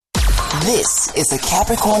This is a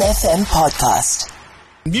Capricorn FM podcast.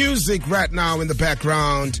 Music right now in the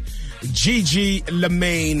background. Gigi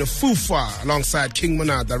Lamayne, Fufa, alongside King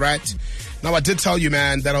Monada, right? Now, I did tell you,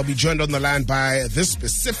 man, that I'll be joined on the line by this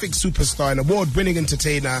specific superstar, an award-winning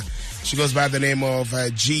entertainer. She goes by the name of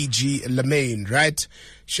Gigi Lamayne, right?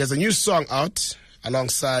 She has a new song out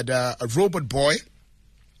alongside Robot Boii,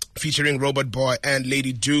 featuring Robot Boii and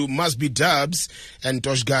Lady Do, MustBeDubz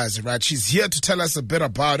Ntosh Gaz, right? She's here to tell us a bit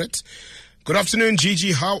about it. Good afternoon,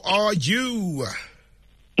 Gigi. How are you?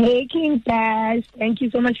 Hey, King Bash. Thank you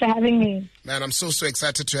so much for having me. Man, I'm so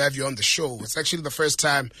excited to have you on the show. It's actually the first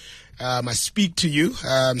time I speak to you,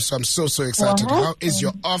 so I'm so excited. How is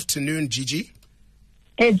your afternoon, Gigi?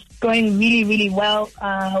 It's going really, really well.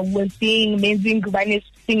 We're seeing Menzi Ngubane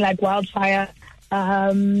sing like wildfire.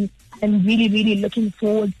 I'm really, really looking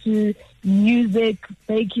forward to music,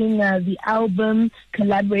 making the album,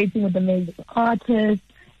 collaborating with amazing artists.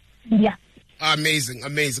 Yeah. Amazing. I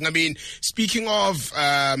mean, speaking of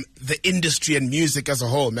the industry and music as a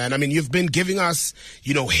whole, man, I mean, you've been giving us,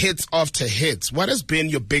 hits after hits. What has been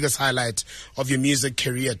your biggest highlight of your music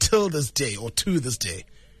career till this day or to this day?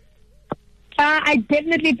 I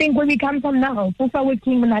definitely think where we come from now, Fufa with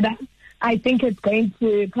King Monada, I think it's going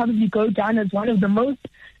to probably go down as one of the most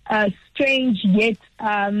strange yet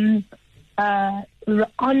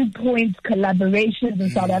on-point collaborations in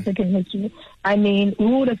South African history. I mean,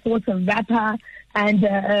 who would have thought a rapper and,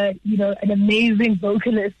 an amazing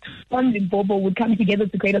vocalist from Limpopo would come together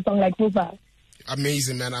to create a song like Fufa?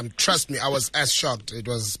 Amazing, man. Trust me, I was as shocked. I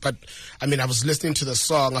was listening to the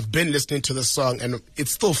song. I've been listening to the song, and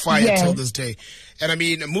it's still fire till this day. And I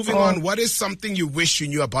mean, moving on, what is something you wish you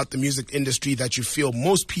knew about the music industry that you feel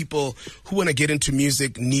most people who want to get into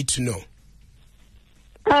music need to know?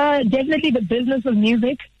 Definitely the business of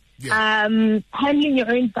music. Yeah. Handling your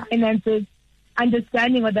own finances,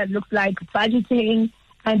 understanding what that looks like, budgeting,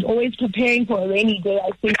 and always preparing for a rainy day, I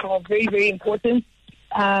think are very, very important.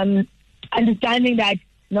 Understanding that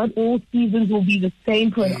not all seasons will be the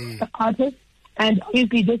same for an artist, and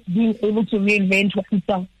obviously just being able to reinvent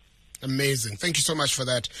oneself. Amazing. Thank you so much for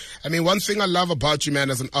that. I mean, one thing I love about you, man,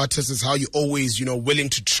 as an artist is how you're always, willing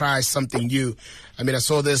to try something new. I mean, I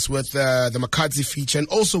saw this with the Makadzi feature and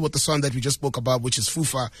also with the song that we just spoke about, which is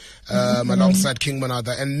Fufa, alongside King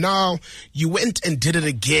Monada. And now you went and did it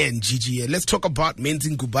again, Gigi. Let's talk about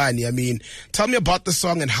Menzi Ngubane. I mean, tell me about the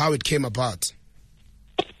song and how it came about.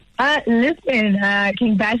 Listen,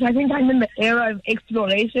 King Bash, I think I'm in the era of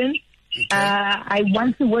exploration. Okay. I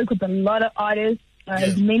want to work with a lot of artists.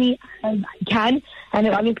 As many as I can, and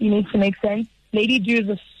it obviously needs to make sense. Lady Do is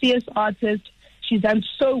a fierce artist. She's done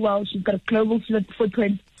so well. She's got a global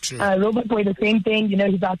footprint. Robot Boii, the same thing.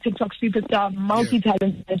 He's our TikTok superstar,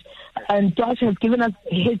 multi-talented. And Ntosh has given us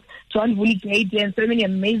hits, John Woolley, Great and so many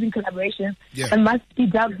amazing collaborations. Yeah. And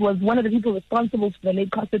MustBeDubz was one of the people responsible for the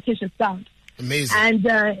late Constitution sound. Amazing. And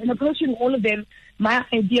in approaching all of them, my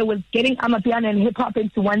idea was getting Amapiano and hip-hop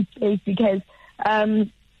into one space because,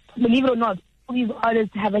 believe it or not, these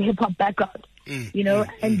artists have a hip-hop background,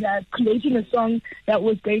 and creating a song that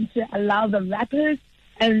was going to allow the rappers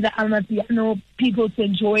and the Amapiano people to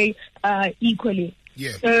enjoy equally.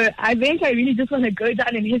 Yeah. So I think I really just want to go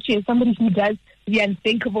down in history as somebody who does the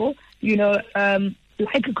unthinkable, like a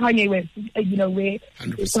Kanye West, where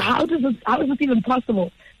 100%. How is this even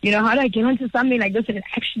possible? How do I get onto something like this and it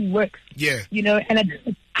actually works? Yeah.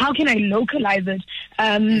 And how can I localize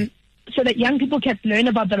it? So that young people can learn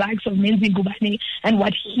about the likes of Menzi Ngubane and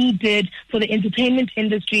what he did for the entertainment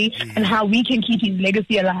industry and how we can keep his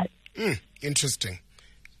legacy alive. Interesting.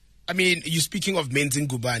 I mean, you're speaking of Menzi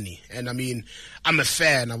Ngubane, and I mean, I'm a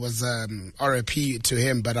fan. I was RIP to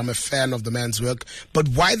him, but I'm a fan of the man's work. But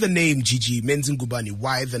why the name, Gigi, Menzi Ngubane?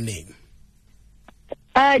 Why the name?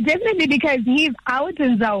 Definitely because he's our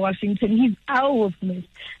Denzel Washington. He's our Will Smith.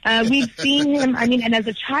 We've seen him, and as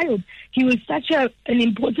a child, he was such an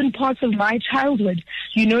important part of my childhood.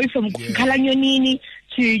 From Kalanyonini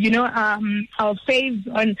to, our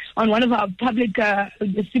faves on one of our public,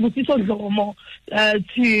 Sibusiso Zomo,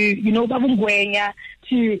 to, Babungwenya,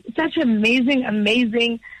 to such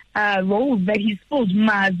amazing roles that he's filled,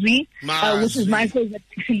 Mazwi, which is my favorite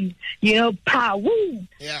actually. Pa, woo!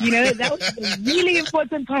 Yeah. That was a really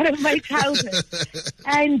important part of my childhood.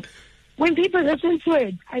 And when people listen to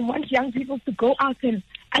it, I want young people to go out and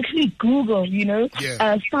actually Google,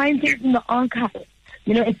 find things in the archive.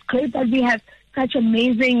 It's great that we have such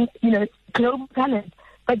amazing, global talent.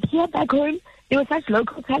 But here back home, there was such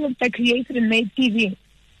local talent that created and made TV.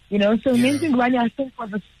 So Menzi Ngubane, I think,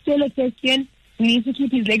 was a stellar Christian. We need to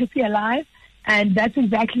keep his legacy alive, and that's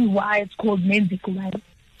exactly why it's called Menzi Ngubane.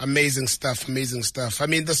 Amazing stuff, amazing stuff. I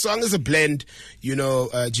mean, the song is a blend,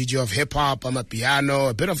 Gigi, of hip-hop, piano,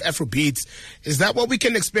 a bit of Afro beats. Is that what we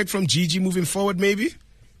can expect from Gigi moving forward, maybe?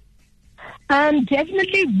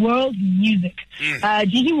 Definitely world music.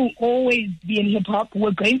 Gigi will always be in hip-hop. We're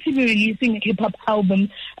going to be releasing a hip-hop album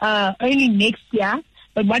only next year.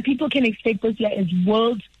 But what people can expect this year is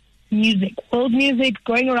world music,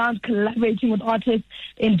 going around collaborating with artists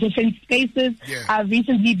in different spaces. I've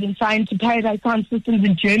recently been signed to Paradise Sound Systems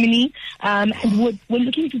in Germany, and we're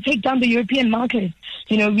looking to take down the European market.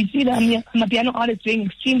 We see the piano artists doing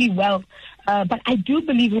extremely well. But I do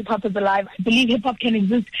believe hip-hop is alive. I believe hip-hop can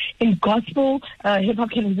exist in gospel.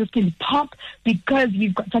 Hip-hop can exist in pop because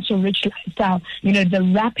we've got such a rich lifestyle.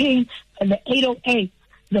 The rapping, the 808,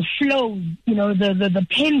 the flows, the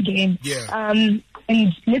pen game.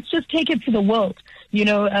 And let's just take it to the world.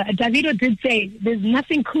 Davido did say there's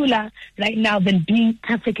nothing cooler right now than being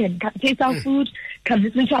African. Come taste our food, come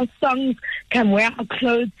listen to our songs, come wear our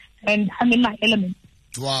clothes, and I'm in my element.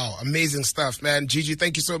 Wow, amazing stuff, man. Gigi,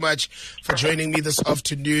 thank you so much for joining me this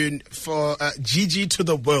afternoon for Gigi to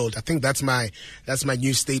the world. I think that's my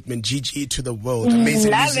new statement, Gigi to the world.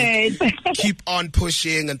 Amazing Love music. it. Keep on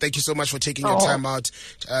pushing, and thank you so much for taking your time out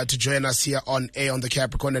to join us here on air on the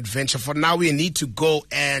Capricorn Adventure. For now, we need to go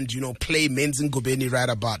and play Menzi Ngubane right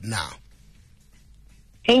about now.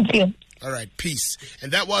 Thank you. All right, peace.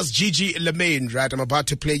 And that was Gigi Lamayne, right? I'm about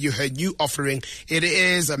to play you her new offering. It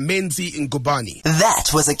is Menzi Ngubane.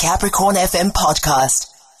 That was a Capricorn FM podcast.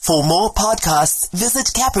 For more podcasts, visit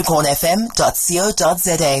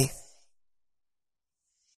capricornfm.co.za.